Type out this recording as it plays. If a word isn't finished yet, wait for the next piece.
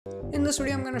In this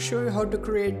video, I'm going to show you how to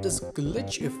create this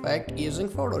glitch effect using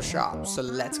Photoshop. So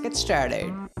let's get started.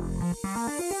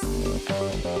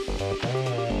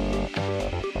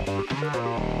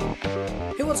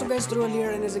 Hey, what's up guys, Dhruval here,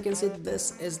 and as you can see,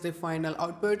 this is the final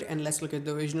output, and let's look at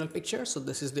the original picture. So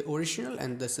this is the original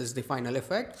and this is the final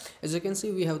effect. As you can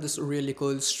see, we have this really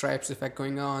cool stripes effect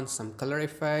going on, some color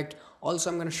effect. Also,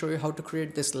 I'm going to show you how to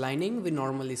create this lining we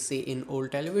normally see in old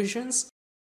televisions.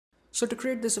 So to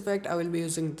create this effect, I will be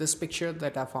using this picture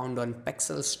that I found on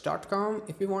pexels.com.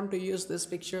 If you want to use this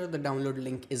picture, the download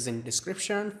link is in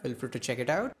description. Feel free to check it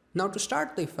out. Now to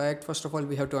start the effect, first of all,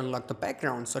 we have to unlock the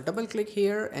background. So double click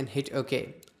here and hit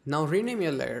OK. Now rename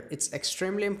your layer. It's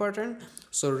extremely important.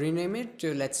 So rename it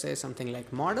to, let's say, something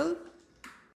like model.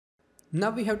 Now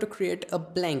we have to create a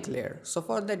blank layer. So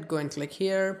for that, go and click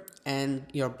here and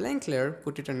your blank layer,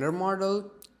 put it under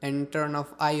model and turn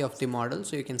off eye of the model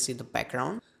so you can see the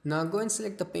background. Now go and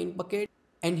select the paint bucket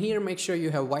and here make sure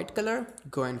you have white color,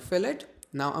 go and fill it.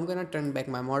 Now I'm gonna turn back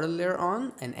my model layer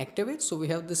on and activate, so we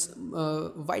have this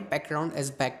white background as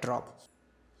backdrop.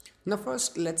 Now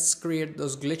first let's create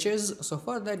those glitches. So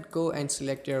for that, go and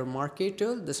select your marquee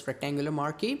tool, this rectangular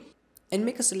marquee, and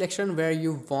make a selection where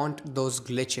you want those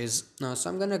glitches. Now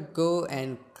so I'm gonna go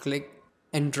and click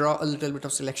and draw a little bit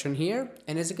of selection here,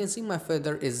 and as you can see my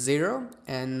feather is 0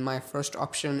 and my first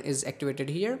option is activated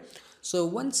here. So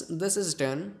once this is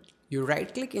done, you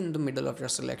right click in the middle of your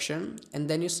selection and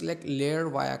then you select layer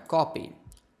via copy.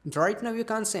 Right now you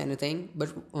can't see anything,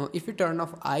 but if you turn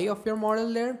off eye of your model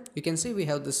layer, you can see we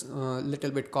have this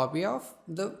little bit copy of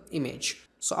the image.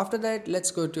 So after that, let's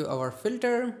go to our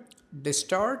filter,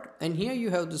 distort, and here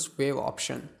you have this wave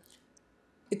option.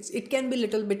 It can be a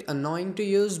little bit annoying to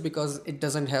use because it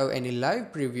doesn't have any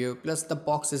live preview, plus the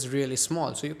box is really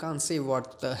small so you can't see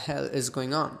what the hell is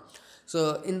going on.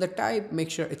 So in the type, make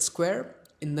sure it's square.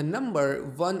 In the number,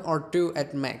 1 or 2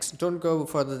 at max. Don't go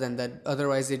further than that,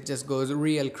 otherwise it just goes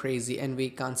real crazy and we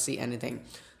can't see anything.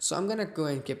 So I'm gonna go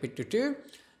and keep it to 2.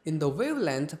 In the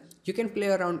wavelength, you can play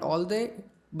around all day,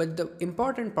 but the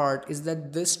important part is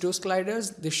that these two sliders,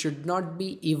 they should not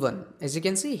be even, as you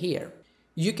can see here.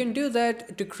 You can do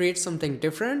that to create something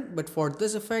different, but for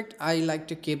this effect, I like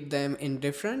to keep them in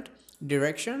different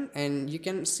direction, and you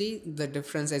can see the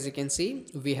difference. As you can see,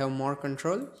 we have more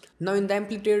control. Now in the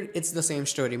amplitude, it's the same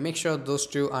story. Make sure those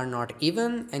two are not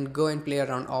even and go and play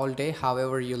around all day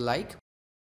however you like.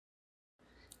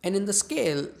 And in the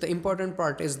scale, the important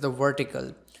part is the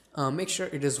vertical. Make sure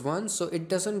it is 1 so it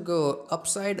doesn't go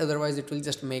upside, otherwise it will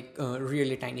just make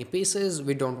really tiny pieces.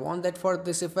 We don't want that for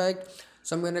this effect.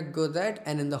 So I'm gonna go that,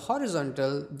 and in the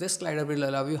horizontal, this slider will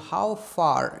allow you how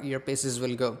far your pieces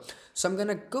will go. So I'm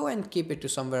gonna go and keep it to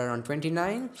somewhere around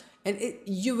 29, and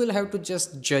you will have to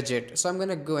just judge it. So I'm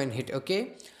gonna go and hit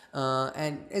OK.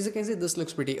 And as you can see, this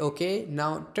looks pretty okay.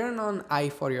 Now turn on eye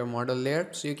for your model layer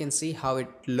so you can see how it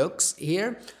looks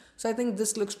here. So I think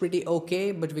this looks pretty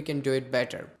okay, but we can do it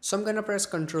better. So I'm gonna press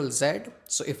Ctrl Z.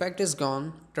 So effect is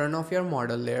gone. Turn off your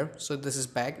model layer. So this is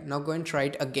back. Now go and try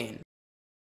it again.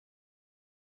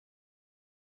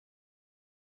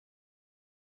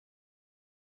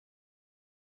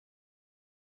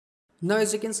 Now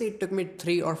as you can see, it took me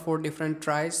 3 or 4 different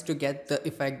tries to get the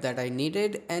effect that I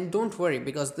needed, and don't worry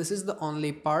because this is the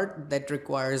only part that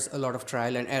requires a lot of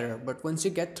trial and error, but once you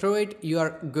get through it, you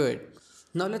are good.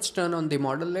 Now let's turn on the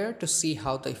model layer to see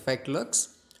how the effect looks.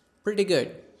 Pretty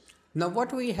good. Now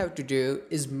what we have to do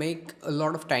is make a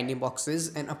lot of tiny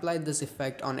boxes and apply this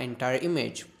effect on entire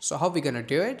image. So how we gonna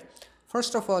do it?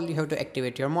 First of all, you have to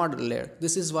activate your model layer.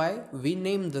 This is why we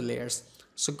name the layers.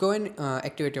 So go and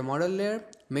activate your model layer,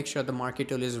 make sure the marquee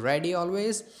tool is ready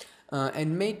always,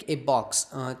 and make a box,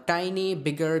 tiny,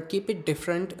 bigger, keep it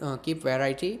different, keep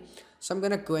variety. So I'm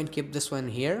gonna go and keep this one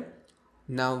here.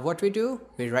 Now what we do,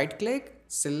 we right click,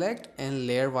 select and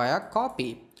layer via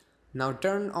copy. Now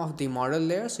turn off the model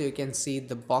layer so you can see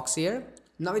the box here.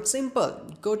 Now it's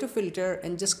simple, go to filter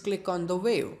and just click on the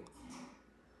wave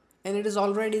and it is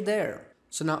already there.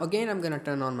 So now again, I'm gonna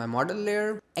turn on my model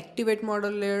layer, activate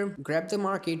model layer, grab the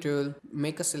marquee tool,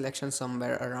 make a selection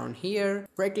somewhere around here,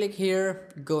 right click here,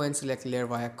 go and select layer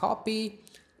via copy.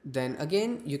 Then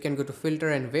again, you can go to filter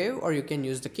and wave, or you can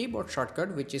use the keyboard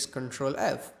shortcut, which is Ctrl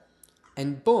F.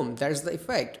 And boom, there's the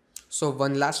effect. So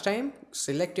one last time,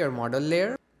 select your model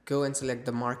layer, go and select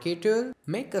the marquee tool,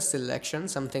 make a selection,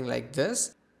 something like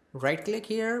this, right click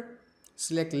here,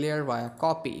 select layer via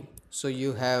copy. So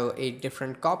you have a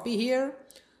different copy here,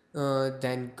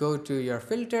 then go to your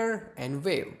filter and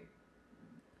wave.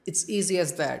 It's easy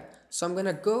as that. So I'm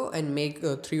gonna go and make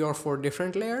 3 or 4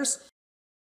 different layers.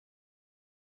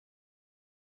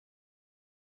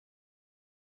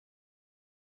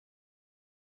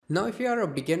 Now if you are a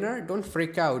beginner, don't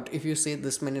freak out if you see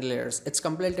this many layers. It's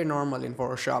completely normal in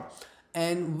Photoshop.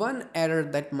 And one error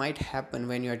that might happen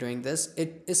when you are doing this,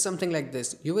 it is something like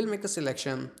this. You will make a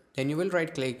selection, then you will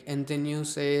right click and then you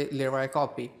say layer via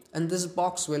copy, and this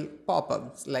box will pop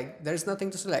up like there is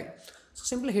nothing to select. So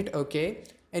simply hit OK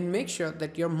and make sure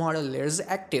that your model layer is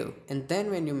active, and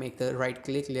then when you make the right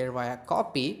click layer via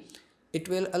copy, it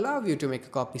will allow you to make a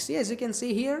copy. See, as you can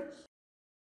see here.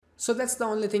 So that's the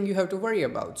only thing you have to worry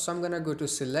about. So I'm gonna go to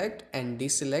select and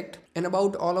deselect, and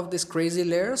about all of these crazy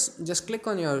layers, just click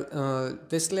on your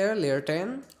this layer, layer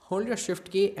 10, hold your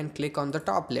shift key and click on the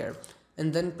top layer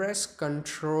and then press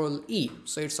Ctrl E.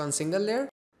 So it's on single layer,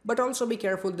 but also be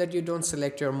careful that you don't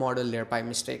select your model layer by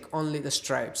mistake, only the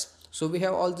stripes. So we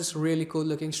have all these really cool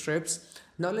looking strips.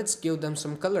 Now let's give them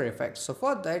some color effects. So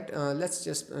for that, let's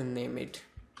just name it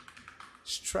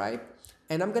stripe,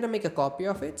 and I'm gonna make a copy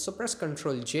of it. So press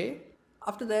Ctrl J.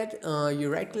 After that,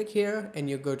 you right click here and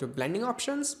you go to blending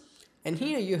options, and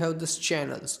here you have this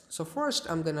channels. So first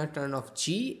I'm gonna turn off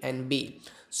G and B.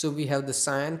 So we have the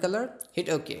cyan color. Hit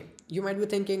OK. You might be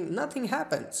thinking nothing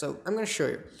happened, so I'm gonna show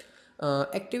you.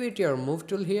 Activate your move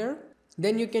tool here,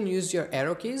 then you can use your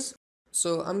arrow keys.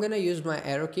 So I'm gonna use my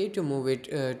arrow key to move it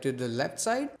to the left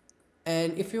side.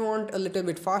 And if you want a little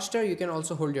bit faster, you can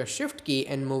also hold your shift key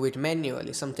and move it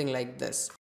manually, something like this.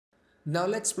 Now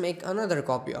let's make another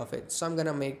copy of it. So I'm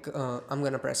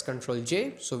gonna press Ctrl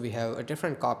J. So we have a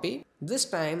different copy. This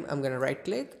time I'm gonna right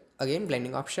click, again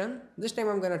blending option. This time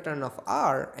I'm gonna turn off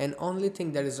R, and only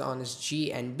thing that is on is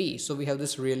G and B. So we have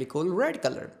this really cool red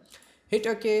color. Hit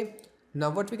OK.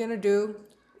 Now what we're gonna do,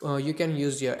 you can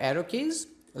use your arrow keys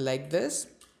like this,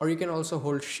 or you can also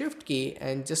hold shift key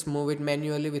and just move it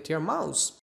manually with your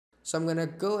mouse. So I'm gonna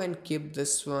go and keep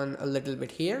this one a little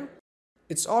bit here.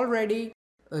 It's all ready.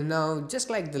 Now just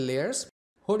like the layers,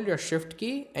 hold your shift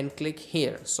key and click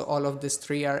here. So all of these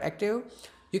three are active.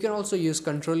 You can also use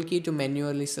Control key to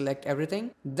manually select everything.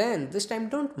 Then this time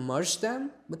don't merge them,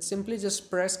 but simply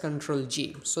just press Ctrl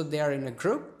G. So they are in a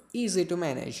group, easy to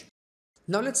manage.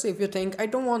 Now let's say if you think I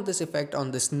don't want this effect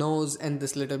on this nose and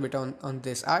this little bit on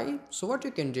this eye. So what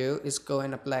you can do is go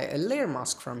and apply a layer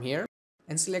mask from here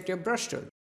and select your brush tool.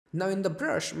 Now in the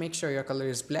brush, make sure your color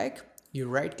is black. You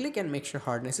right click and make sure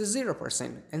hardness is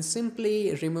 0% and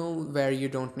simply remove where you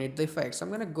don't need the effect. So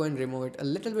I'm gonna go and remove it a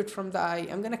little bit from the eye.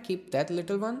 I'm gonna keep that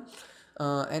little one.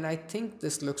 And I think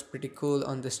this looks pretty cool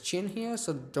on this chin here.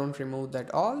 So don't remove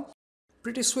that all.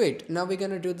 Pretty sweet. Now we're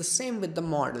gonna do the same with the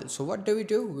model. So what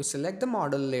do? We select the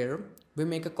model layer, we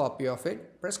make a copy of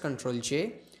it, press Ctrl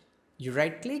J, you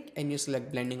right click and you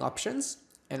select blending options,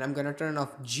 and I'm gonna turn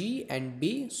off G and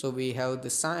B. So we have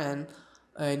the cyan,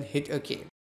 and hit OK.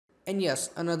 And yes,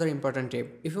 another important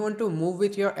tip, if you want to move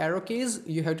with your arrow keys,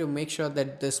 you have to make sure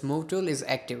that this move tool is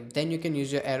active. Then you can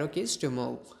use your arrow keys to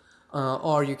move,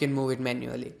 or you can move it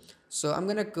manually. So I'm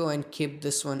gonna go and keep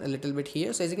this one a little bit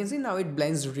here. So as you can see, now it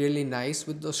blends really nice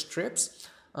with those strips.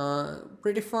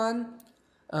 Pretty fun.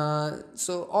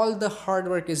 So all the hard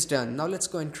work is done. Now let's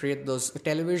go and create those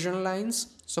television lines.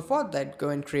 So for that, go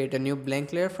and create a new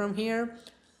blank layer from here.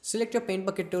 Select your paint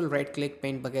bucket tool, right click,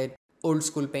 paint bucket, old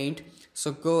school paint.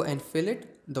 So go and fill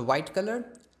it the white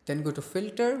color, then go to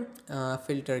filter,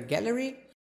 filter gallery.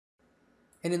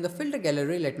 And in the filter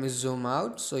gallery, let me zoom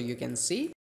out so you can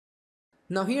see.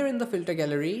 Now here in the filter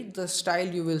gallery, the style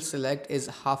you will select is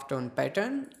halftone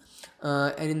pattern,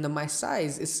 and in the my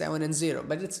size is 7 and 0,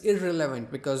 but it's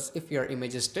irrelevant because if your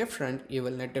image is different, you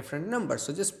will need different numbers.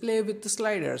 So just play with the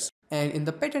sliders. And in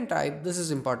the pattern type, this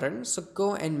is important. So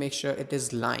go and make sure it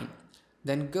is line.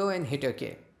 Then go and hit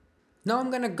OK. Now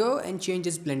I'm gonna go and change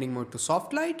its blending mode to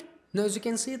soft light. Now as you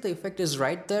can see, the effect is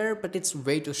right there, but it's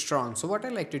way too strong. So what I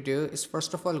like to do is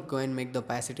first of all go and make the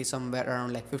opacity somewhere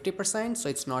around like 50%, so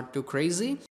it's not too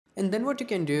crazy. And then what you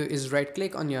can do is right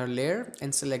click on your layer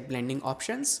and select blending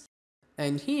options.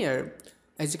 And here,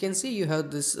 as you can see, you have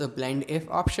this blend if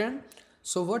option.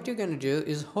 So what you're gonna do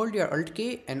is hold your Alt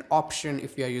key and option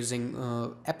if you are using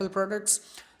Apple products.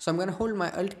 So I'm gonna hold my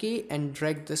Alt key and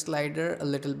drag the slider a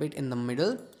little bit in the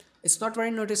middle. It's not very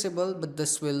noticeable, but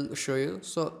this will show you.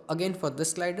 So again, for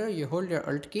this slider, you hold your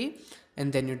Alt key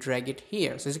and then you drag it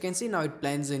here. So as you can see, now it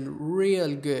blends in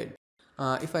real good.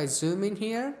 If I zoom in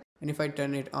here and if I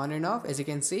turn it on and off, as you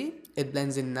can see, it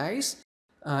blends in nice.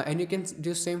 And you can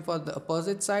do same for the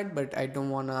opposite side, but I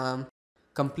don't wanna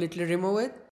completely remove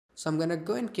it. So I'm gonna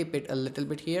go and keep it a little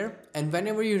bit here. And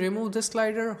whenever you remove the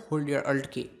slider, hold your Alt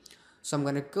key. So I'm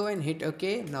gonna go and hit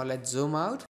OK. Now let's zoom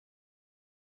out.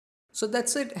 So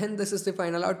that's it, and this is the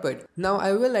final output. Now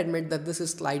I will admit that this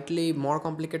is slightly more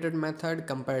complicated method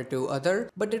compared to other,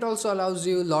 but it also allows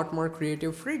you a lot more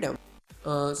creative freedom.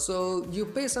 So you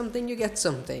pay something, you get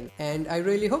something, and I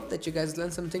really hope that you guys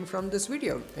learned something from this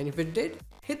video, and if it did,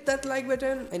 hit that like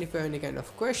button, and if you have any kind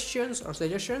of questions or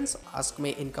suggestions, ask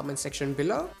me in comment section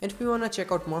below. And if you wanna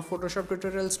check out more Photoshop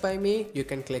tutorials by me, you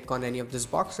can click on any of these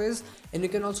boxes, and you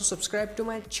can also subscribe to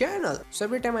my channel, so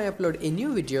every time I upload a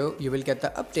new video you will get the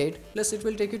update, plus it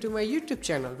will take you to my YouTube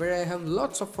channel where I have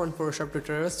lots of fun Photoshop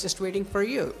tutorials just waiting for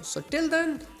you. So till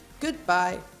then,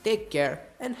 goodbye, take care,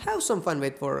 and have some fun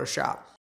with Photoshop.